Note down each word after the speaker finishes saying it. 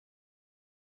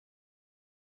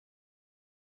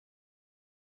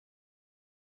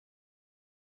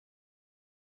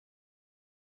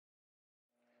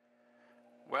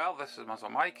Well, this is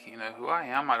MuzzleMike. You know who I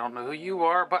am. I don't know who you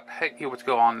are, but hey, let's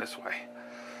go on this way.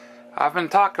 I've been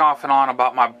talking off and on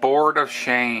about my board of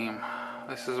shame.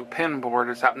 This is a pin board.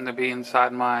 It's happened to be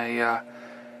inside my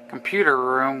computer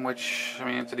room, which, I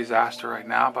mean, it's a disaster right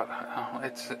now, but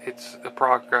it's a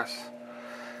progress.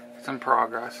 It's in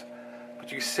progress.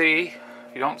 But you see,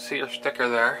 if you don't see your sticker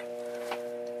there,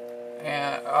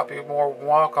 and I'll be more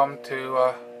welcome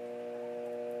to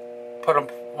put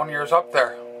one of yours up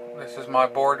there. This is my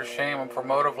board of shame for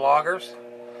motovloggers.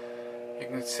 You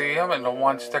can see them, and the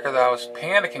one sticker that I was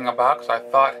panicking about because I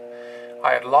thought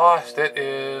I had lost it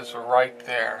is right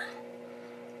there.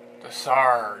 The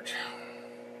Sarge.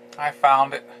 I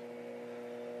found it.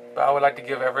 But I would like to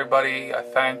give everybody a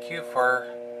thank you for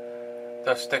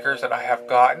the stickers that I have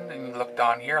gotten. And you look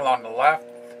down here along the left,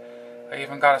 I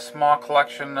even got a small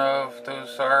collection of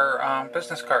those are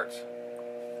business cards.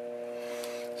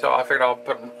 So I figured I'll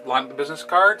line up the business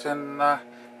cards, and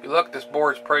if you look, this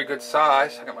board is pretty good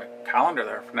size. I got my calendar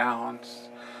there for now. It's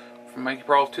from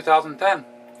April 2010.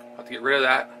 I'll have to get rid of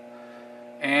that.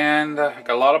 And I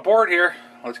got a lot of board here.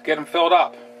 Let's get them filled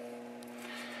up.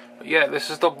 But yeah, this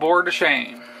is the board of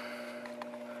shame.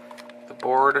 The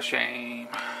board of shame.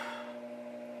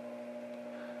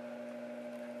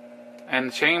 And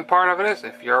the shame part of it is,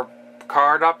 if your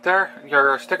card up there,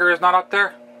 your sticker is not up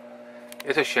there,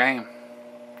 it's a shame.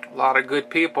 A lot of good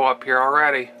people up here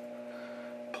already.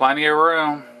 Plenty of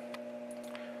room.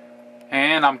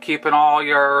 And I'm keeping all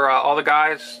the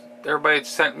guys, everybody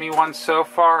sent me one so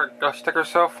far, a sticker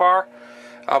so far.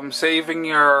 I'm saving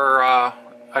your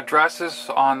addresses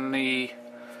on the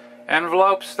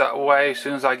envelopes. That way, as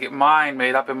soon as I get mine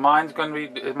made up, and mine's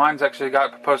actually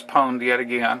got postponed yet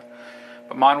again.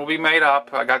 But mine will be made up.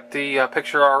 I got the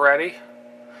picture already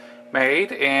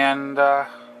made, and I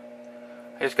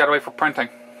just gotta wait for printing.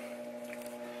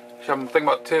 So I'm thinking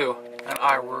about two, and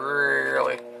I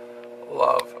really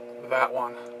love that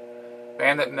one.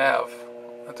 Bandit Nev.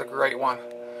 That's a great one.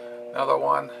 Another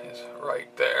one is right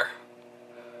there.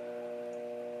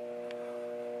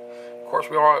 Of course,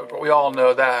 we all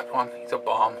know that one. He's a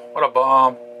bum. What a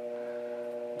bum.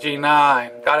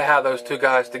 G9. Gotta have those two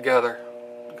guys together.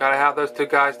 Gotta have those two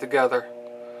guys together.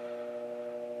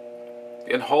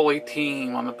 The unholy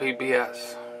team on the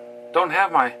PBS. Don't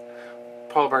have my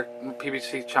Polar Bear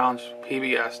PBC Challenge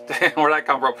PBS. Where'd that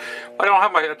come from? I don't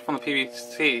have my from the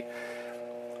PBC.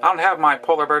 I don't have my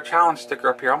Polar Bear Challenge sticker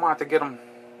up here. I'm gonna have to get them,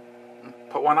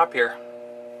 put one up here.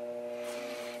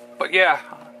 But yeah,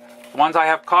 the ones I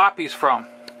have copies from.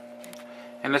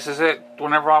 And this is it.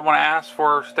 Whenever I want to ask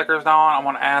for stickers now on, I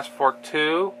want to ask for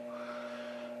two.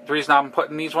 The reason I'm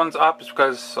putting these ones up is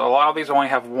because a lot of these only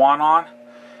have one on.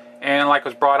 And like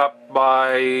was brought up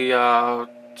by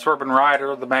Suburban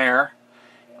Rider, the mayor,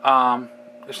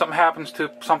 if something happens to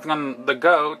something on the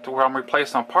goat where I'm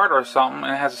replacing a part or something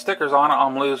and it has the stickers on it,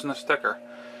 I'm losing the sticker.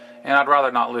 And I'd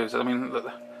rather not lose it. I mean,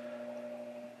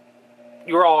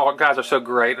 you all guys are so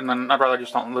great, and then I'd rather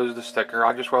just not lose the sticker.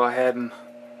 I'll just go ahead and,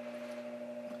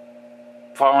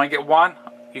 if I only get one,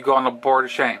 you go on the board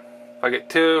of shame. If I get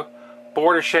two,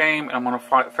 board of shame, and I'm going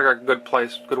to figure out a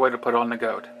good way to put it on the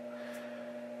goat.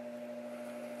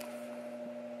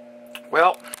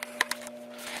 Well,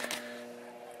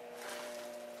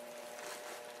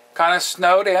 kind of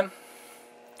snowed in.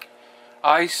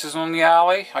 Ice is on the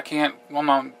alley. I can't. Well,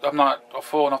 I'm not a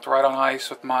fool enough to ride on ice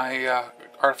with my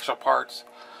artificial parts.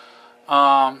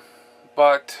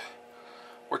 But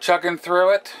we're chugging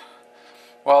through it.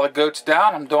 While the goat's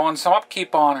down, I'm doing some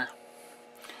upkeep on her.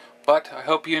 But I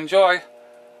hope you enjoy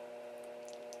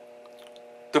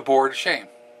the board of shame.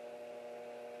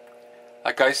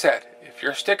 Like I said, if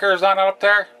your sticker is not up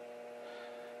there,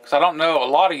 because I don't know, a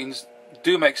lot of you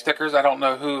do make stickers. I don't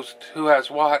know who has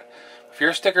what. If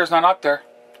your sticker is not up there,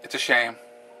 it's a shame.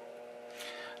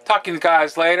 Talk to you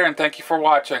guys later, and thank you for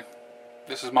watching.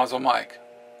 This is MuzzleMike,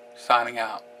 signing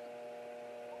out.